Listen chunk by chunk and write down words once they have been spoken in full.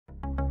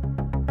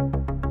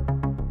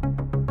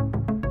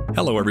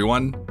Hello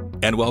everyone,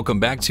 and welcome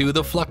back to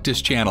the Fluctus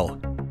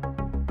Channel.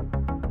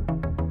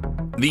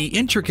 The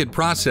intricate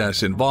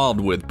process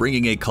involved with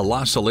bringing a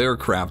colossal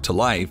aircraft to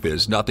life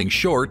is nothing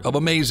short of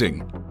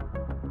amazing.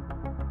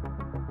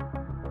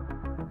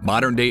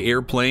 Modern-day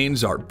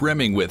airplanes are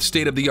brimming with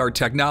state-of-the-art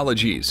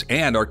technologies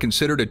and are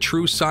considered a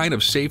true sign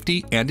of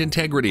safety and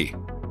integrity.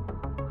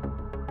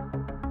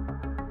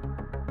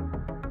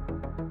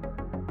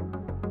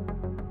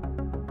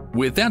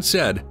 With that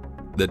said,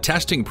 the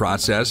testing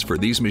process for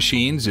these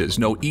machines is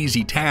no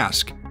easy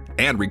task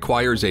and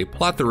requires a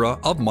plethora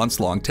of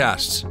months-long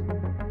tests.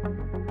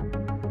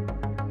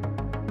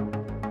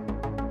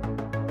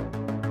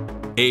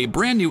 A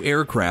brand new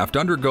aircraft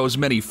undergoes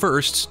many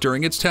firsts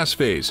during its test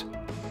phase.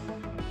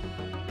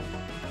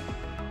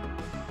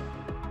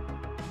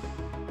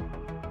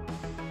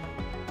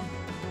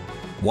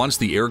 Once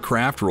the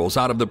aircraft rolls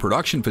out of the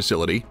production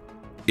facility,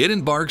 it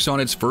embarks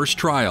on its first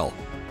trial,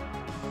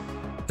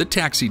 the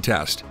taxi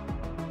test.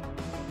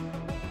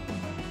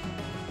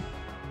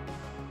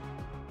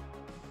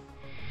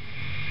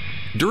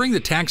 During the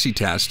taxi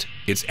test,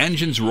 its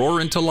engines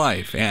roar into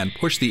life and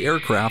push the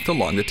aircraft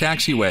along the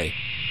taxiway,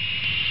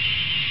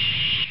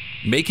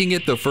 making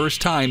it the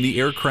first time the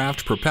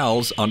aircraft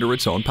propels under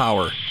its own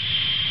power.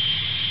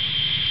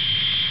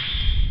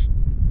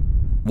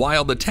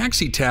 While the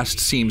taxi test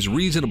seems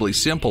reasonably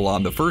simple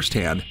on the first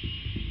hand,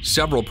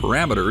 several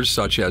parameters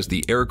such as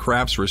the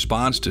aircraft's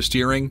response to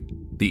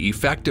steering, the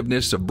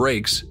effectiveness of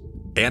brakes,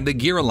 and the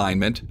gear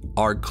alignment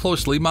are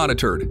closely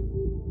monitored.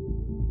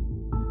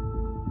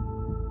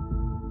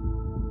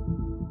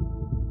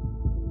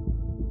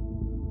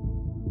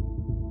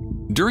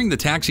 During the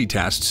taxi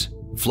tests,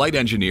 flight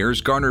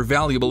engineers garner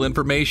valuable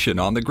information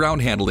on the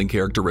ground handling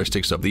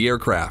characteristics of the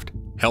aircraft,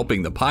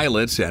 helping the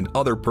pilots and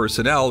other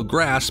personnel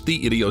grasp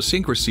the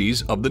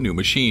idiosyncrasies of the new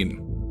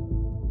machine.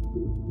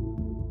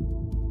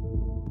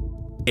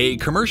 A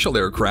commercial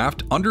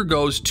aircraft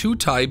undergoes two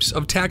types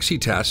of taxi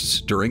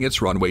tests during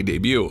its runway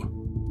debut.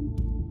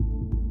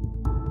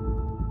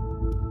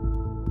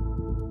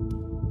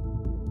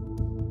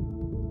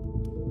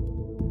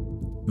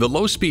 The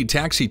low-speed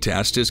taxi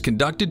test is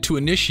conducted to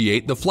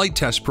initiate the flight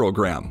test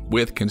program,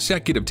 with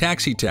consecutive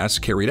taxi tests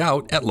carried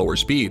out at lower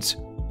speeds.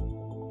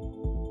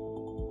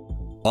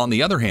 On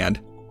the other hand,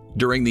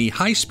 during the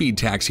high-speed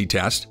taxi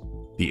test,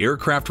 the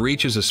aircraft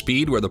reaches a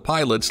speed where the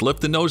pilots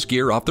lift the nose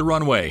gear off the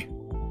runway.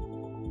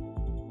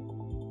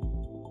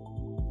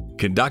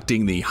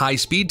 Conducting the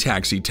high-speed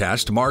taxi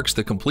test marks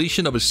the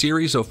completion of a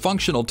series of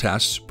functional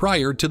tests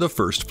prior to the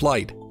first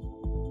flight.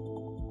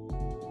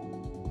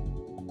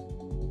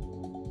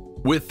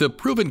 With the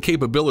proven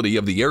capability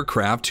of the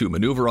aircraft to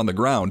maneuver on the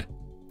ground,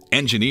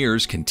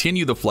 engineers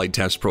continue the flight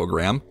test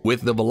program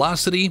with the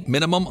Velocity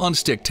Minimum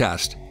Unstick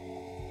Test.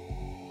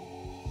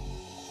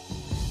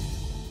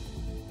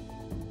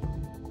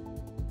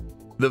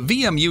 The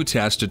VMU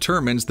test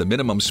determines the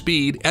minimum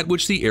speed at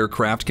which the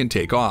aircraft can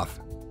take off.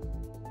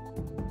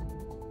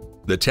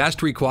 The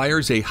test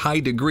requires a high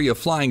degree of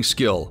flying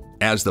skill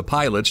as the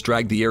pilots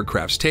drag the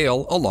aircraft's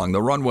tail along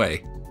the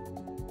runway.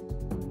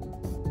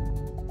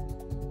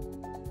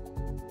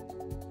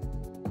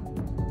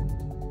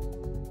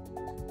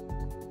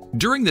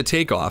 During the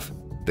takeoff,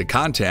 the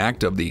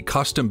contact of the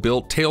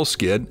custom-built tail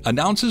skid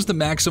announces the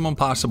maximum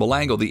possible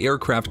angle the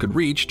aircraft could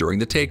reach during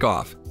the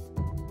takeoff.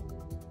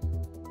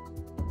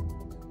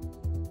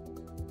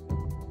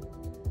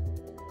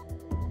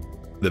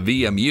 The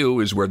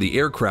VMU is where the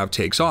aircraft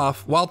takes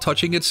off while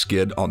touching its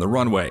skid on the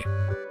runway.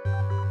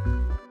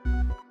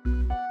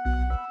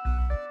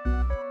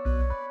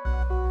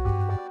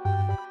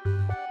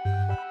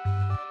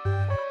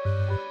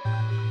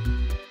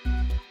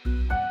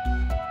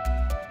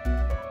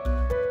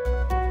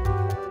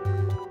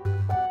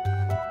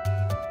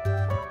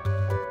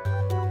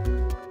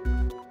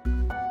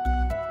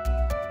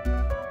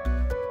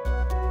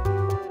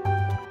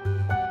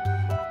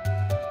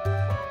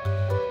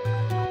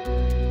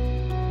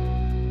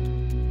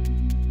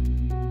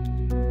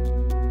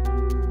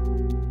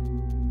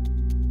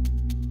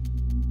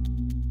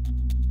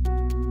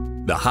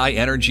 The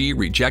high-energy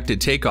rejected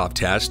takeoff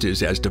test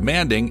is as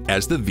demanding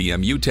as the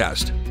VMU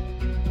test.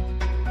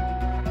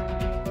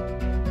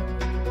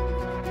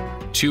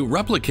 To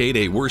replicate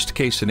a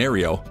worst-case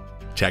scenario,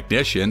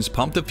 technicians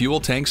pump the fuel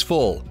tanks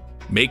full,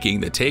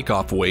 making the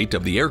takeoff weight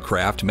of the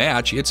aircraft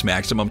match its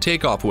maximum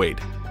takeoff weight.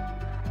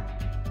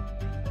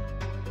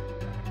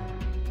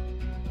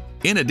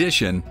 In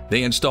addition,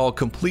 they install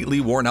completely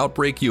worn-out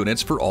brake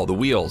units for all the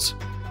wheels.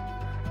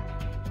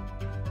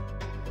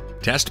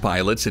 Test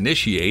pilots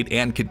initiate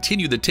and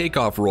continue the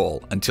takeoff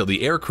roll until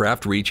the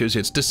aircraft reaches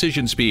its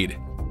decision speed.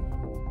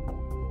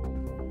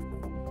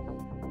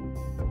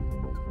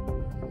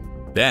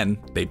 Then,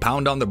 they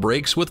pound on the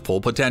brakes with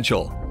full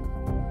potential.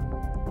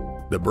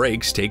 The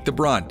brakes take the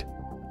brunt,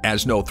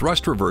 as no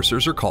thrust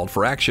reversers are called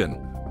for action.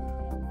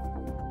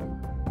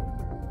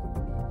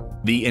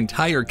 The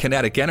entire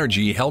kinetic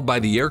energy held by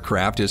the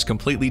aircraft is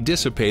completely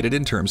dissipated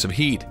in terms of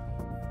heat,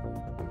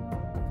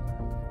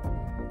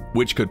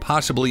 which could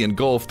possibly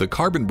engulf the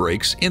carbon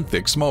brakes in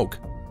thick smoke.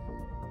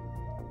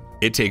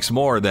 It takes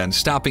more than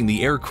stopping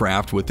the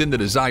aircraft within the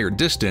desired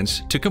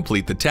distance to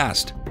complete the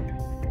test.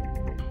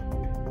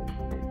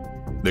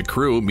 The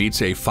crew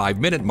meets a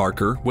 5-minute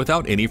marker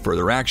without any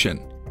further action,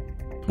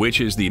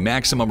 which is the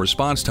maximum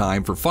response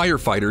time for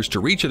firefighters to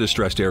reach a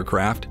distressed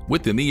aircraft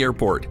within the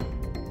airport.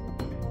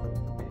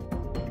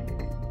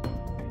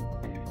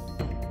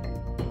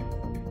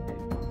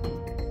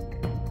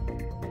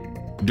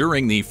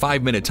 During the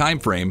 5-minute time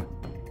frame,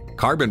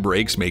 carbon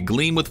brakes may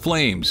gleam with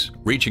flames,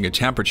 reaching a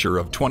temperature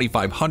of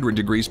 2,500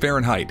 degrees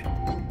Fahrenheit.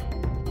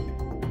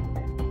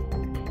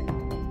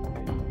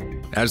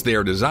 As they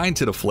are designed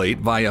to deflate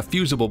via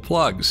fusible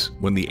plugs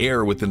when the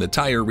air within the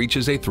tire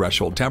reaches a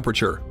threshold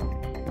temperature.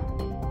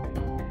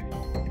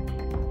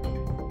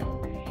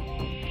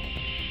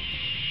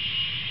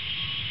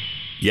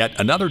 Yet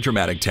another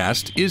dramatic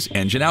test is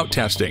engine out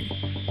testing.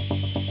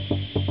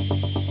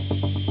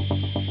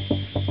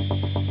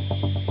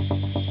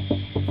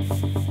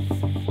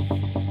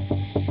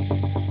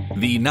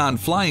 The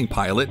non-flying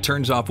pilot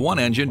turns off one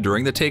engine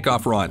during the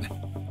takeoff run,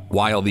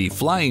 while the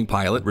flying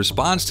pilot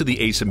responds to the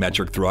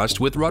asymmetric thrust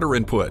with rudder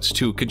inputs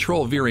to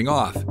control veering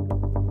off.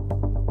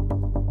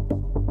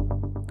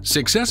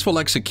 Successful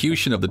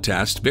execution of the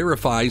test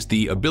verifies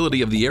the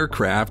ability of the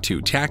aircraft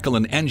to tackle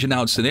an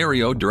engine-out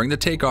scenario during the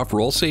takeoff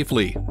roll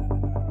safely.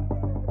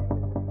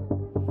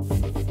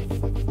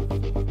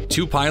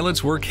 Two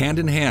pilots work hand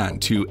in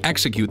hand to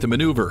execute the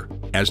maneuver,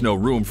 as no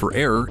room for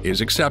error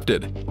is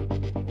accepted.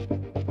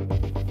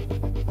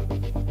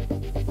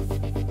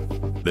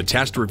 The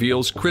test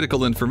reveals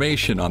critical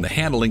information on the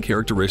handling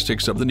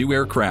characteristics of the new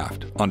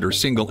aircraft under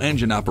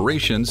single-engine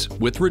operations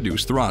with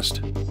reduced thrust.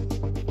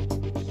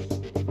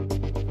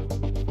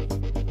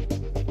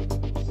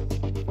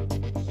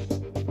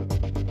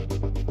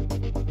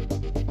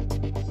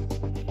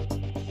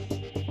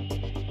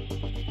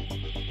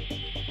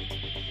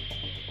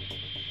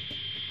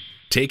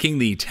 Taking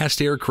the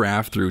test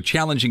aircraft through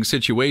challenging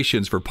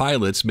situations for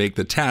pilots make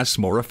the tests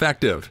more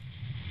effective.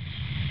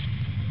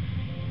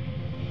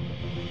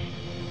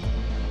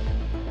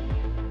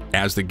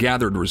 As the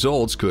gathered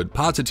results could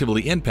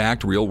positively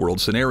impact real-world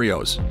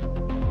scenarios.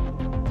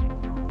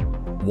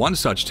 One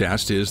such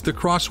test is the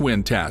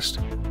crosswind test.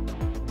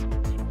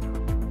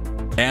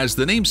 As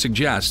the name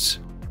suggests,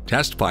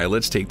 test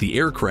pilots take the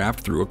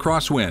aircraft through a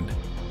crosswind.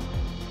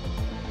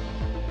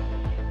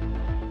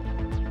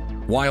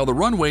 While the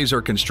runways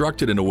are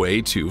constructed in a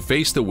way to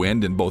face the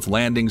wind in both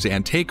landings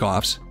and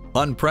takeoffs,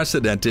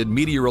 unprecedented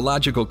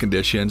meteorological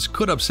conditions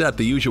could upset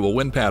the usual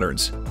wind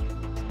patterns.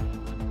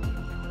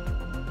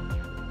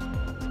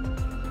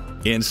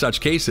 In such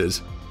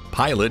cases,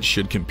 pilots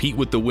should compete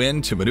with the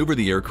wind to maneuver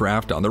the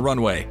aircraft on the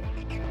runway.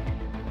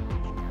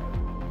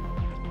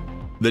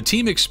 The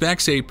team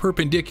expects a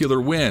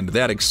perpendicular wind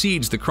that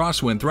exceeds the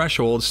crosswind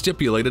threshold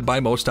stipulated by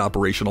most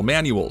operational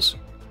manuals.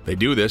 They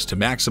do this to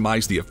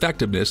maximize the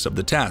effectiveness of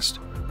the test.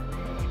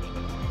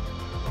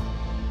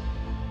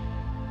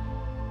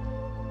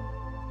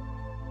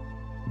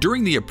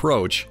 During the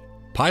approach,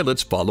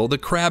 pilots follow the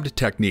crabbed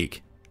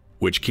technique,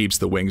 which keeps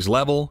the wings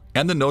level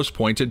and the nose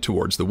pointed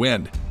towards the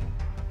wind.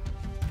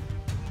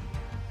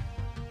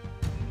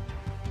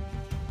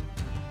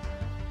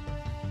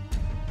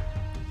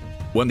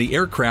 When the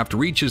aircraft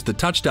reaches the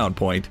touchdown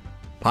point,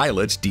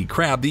 pilots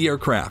decrab the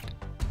aircraft.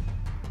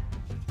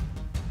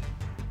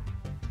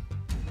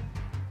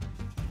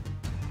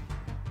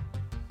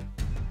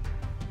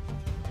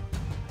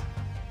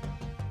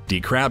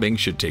 Decrabbing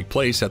should take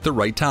place at the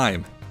right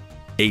time.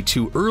 A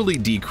too early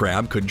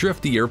decrab could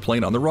drift the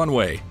airplane on the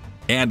runway,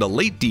 and a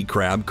late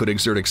decrab could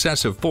exert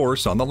excessive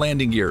force on the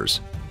landing gears.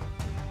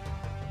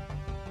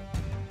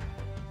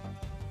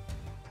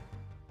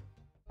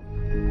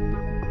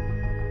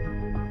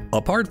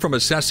 Apart from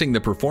assessing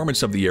the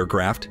performance of the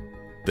aircraft,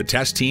 the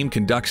test team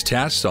conducts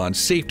tests on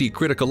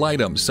safety-critical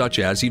items such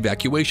as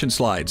evacuation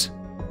slides.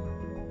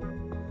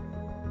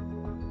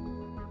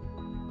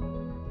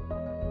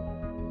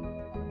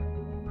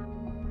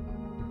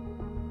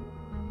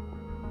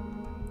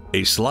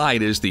 A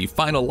slide is the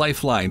final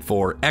lifeline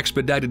for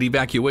expedited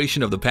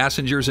evacuation of the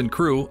passengers and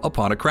crew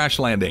upon a crash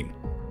landing.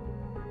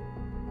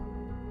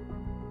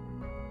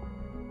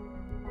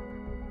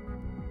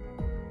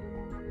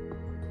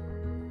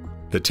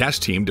 The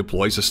test team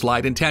deploys a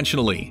slide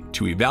intentionally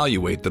to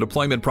evaluate the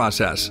deployment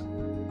process.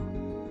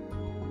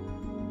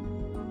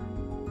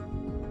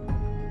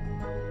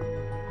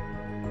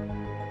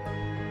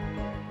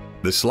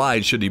 The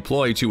slide should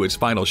deploy to its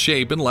final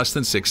shape in less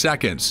than 6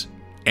 seconds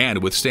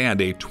and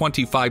withstand a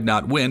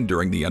 25-knot wind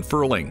during the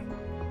unfurling.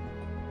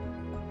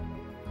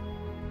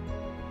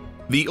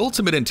 The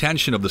ultimate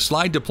intention of the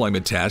slide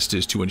deployment test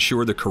is to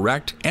ensure the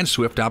correct and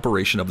swift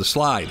operation of the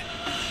slide.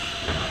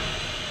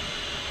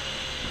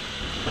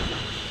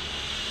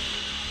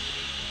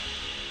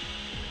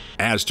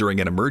 As during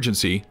an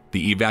emergency,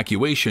 the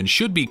evacuation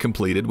should be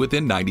completed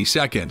within 90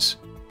 seconds,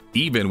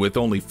 even with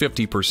only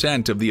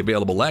 50% of the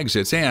available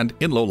exits and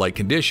in low light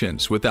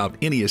conditions without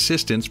any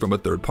assistance from a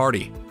third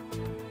party.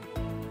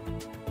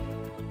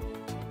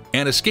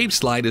 An escape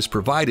slide is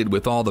provided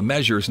with all the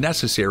measures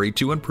necessary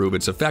to improve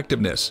its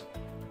effectiveness,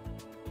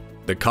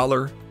 The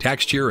color,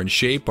 texture, and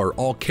shape are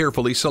all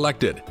carefully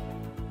selected,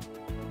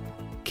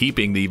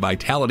 keeping the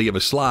vitality of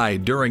a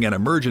slide during an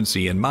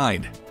emergency in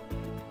mind.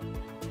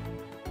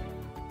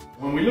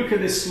 When we look at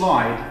this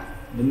slide,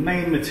 the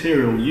main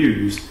material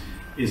used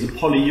is a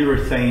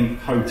polyurethane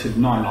coated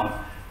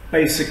nylon.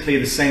 Basically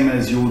the same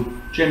as your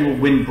general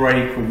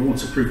windbreak or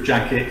waterproof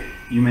jacket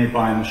you may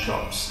buy in the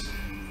shops.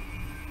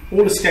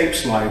 All escape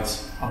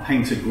slides are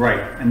painted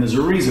grey, and there's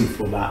a reason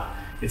for that.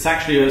 It's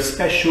actually a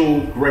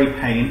special grey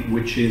paint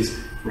which is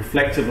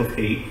reflective of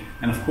heat,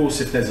 and of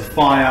course if there's a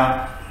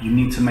fire you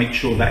need to make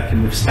sure that it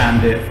can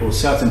withstand it for a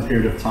certain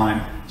period of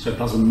time so it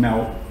doesn't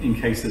melt in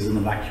case there's an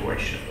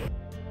evacuation.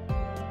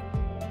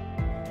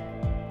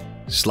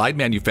 Slide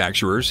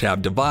manufacturers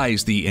have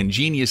devised the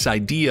ingenious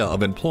idea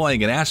of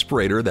employing an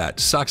aspirator that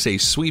sucks a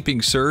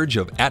sweeping surge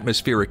of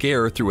atmospheric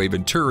air through a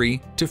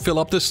venturi to fill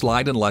up the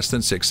slide in less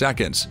than 6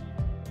 seconds.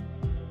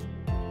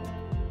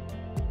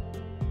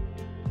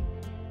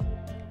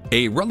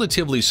 A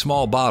relatively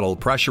small bottle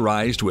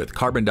pressurized with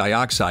carbon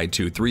dioxide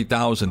to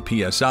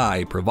 3,000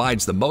 psi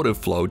provides the motive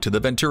flow to the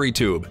venturi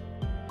tube.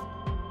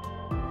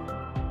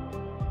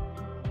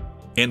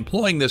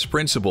 Employing this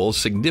principle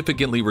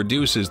significantly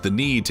reduces the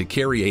need to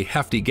carry a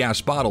hefty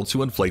gas bottle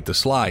to inflate the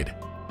slide.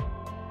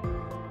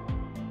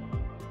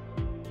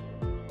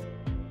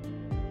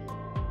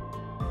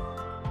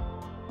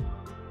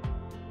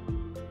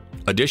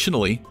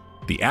 Additionally,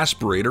 the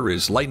aspirator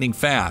is lightning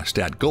fast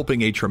at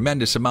gulping a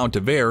tremendous amount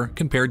of air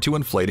compared to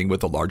inflating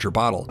with a larger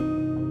bottle.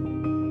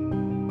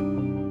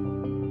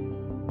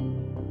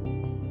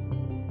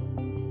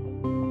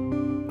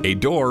 A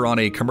door on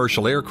a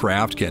commercial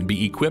aircraft can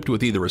be equipped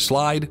with either a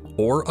slide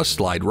or a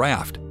slide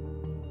raft.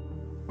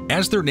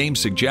 As their name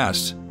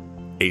suggests,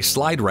 a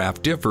slide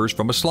raft differs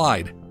from a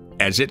slide,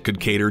 as it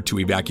could cater to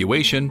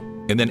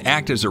evacuation and then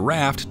act as a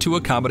raft to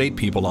accommodate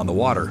people on the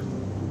water.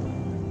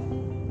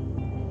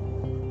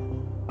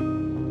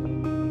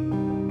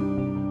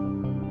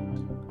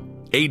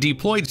 A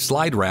deployed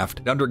slide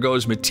raft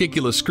undergoes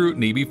meticulous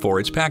scrutiny before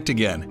it's packed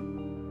again.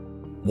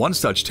 One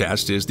such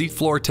test is the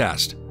floor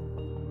test,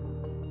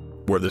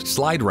 where the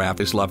slide raft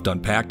is left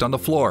unpacked on the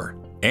floor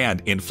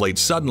and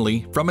inflates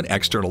suddenly from an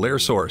external air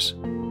source.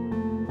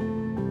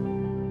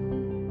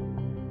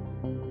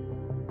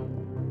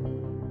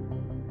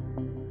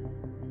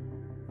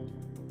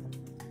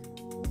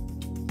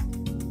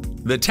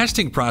 The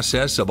testing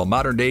process of a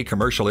modern-day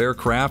commercial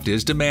aircraft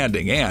is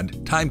demanding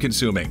and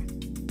time-consuming.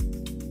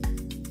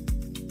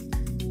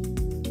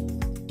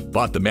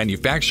 But the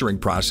manufacturing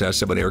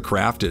process of an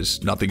aircraft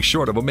is nothing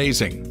short of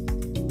amazing.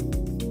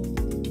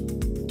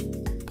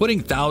 Putting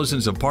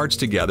thousands of parts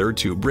together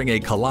to bring a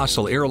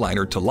colossal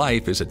airliner to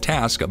life is a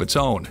task of its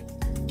own.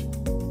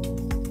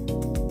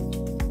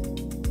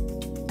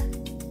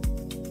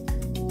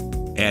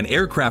 An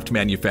aircraft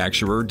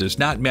manufacturer does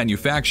not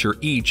manufacture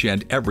each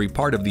and every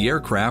part of the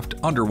aircraft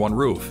under one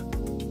roof.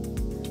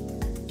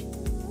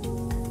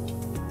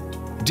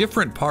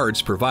 Different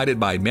parts provided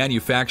by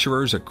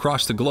manufacturers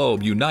across the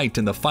globe unite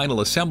in the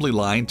final assembly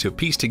line to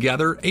piece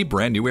together a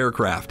brand new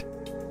aircraft.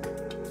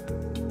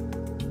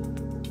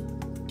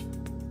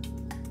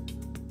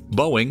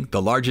 Boeing,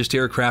 the largest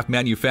aircraft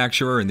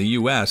manufacturer in the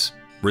US,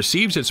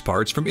 receives its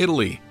parts from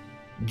Italy,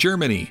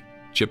 Germany,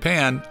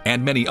 Japan,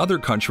 and many other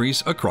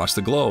countries across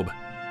the globe.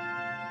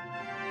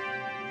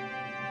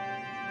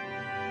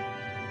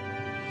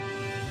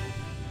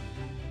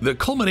 The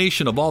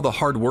culmination of all the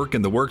hard work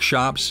in the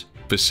workshops,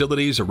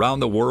 facilities around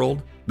the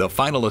world, the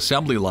final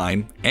assembly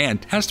line, and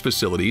test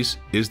facilities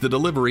is the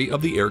delivery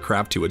of the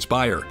aircraft to its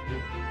buyer.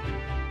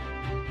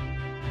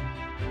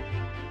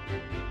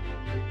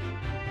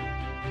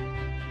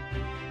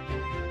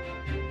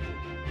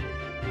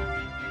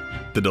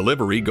 The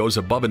delivery goes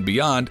above and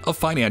beyond a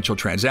financial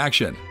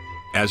transaction,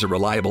 as a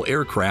reliable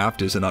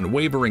aircraft is an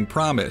unwavering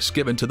promise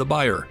given to the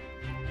buyer.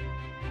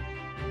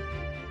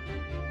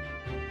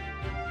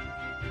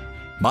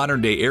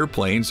 Modern-day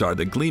airplanes are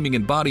the gleaming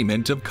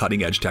embodiment of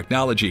cutting-edge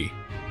technology.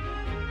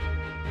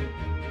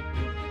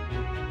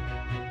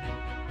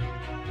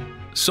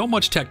 So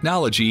much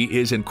technology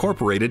is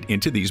incorporated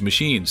into these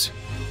machines.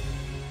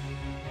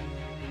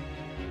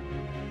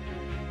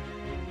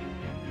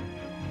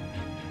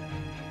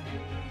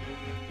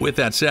 With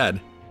that said,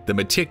 the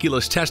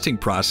meticulous testing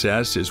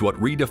process is what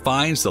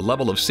redefines the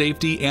level of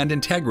safety and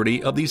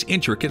integrity of these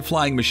intricate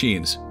flying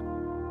machines.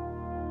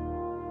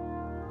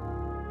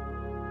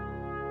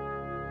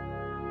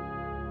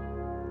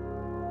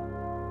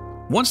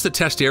 Once the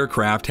test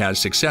aircraft has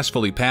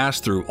successfully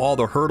passed through all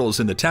the hurdles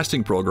in the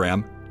testing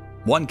program,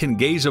 one can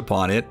gaze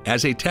upon it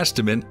as a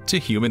testament to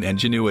human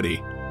ingenuity.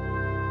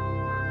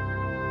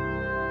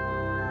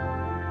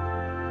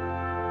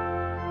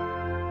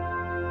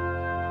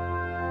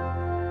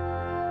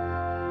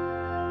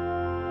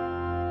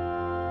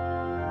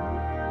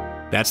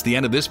 That's the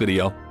end of this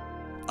video.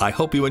 I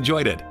hope you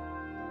enjoyed it.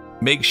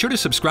 Make sure to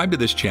subscribe to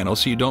this channel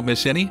so you don't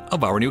miss any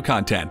of our new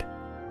content.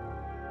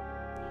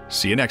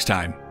 See you next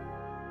time.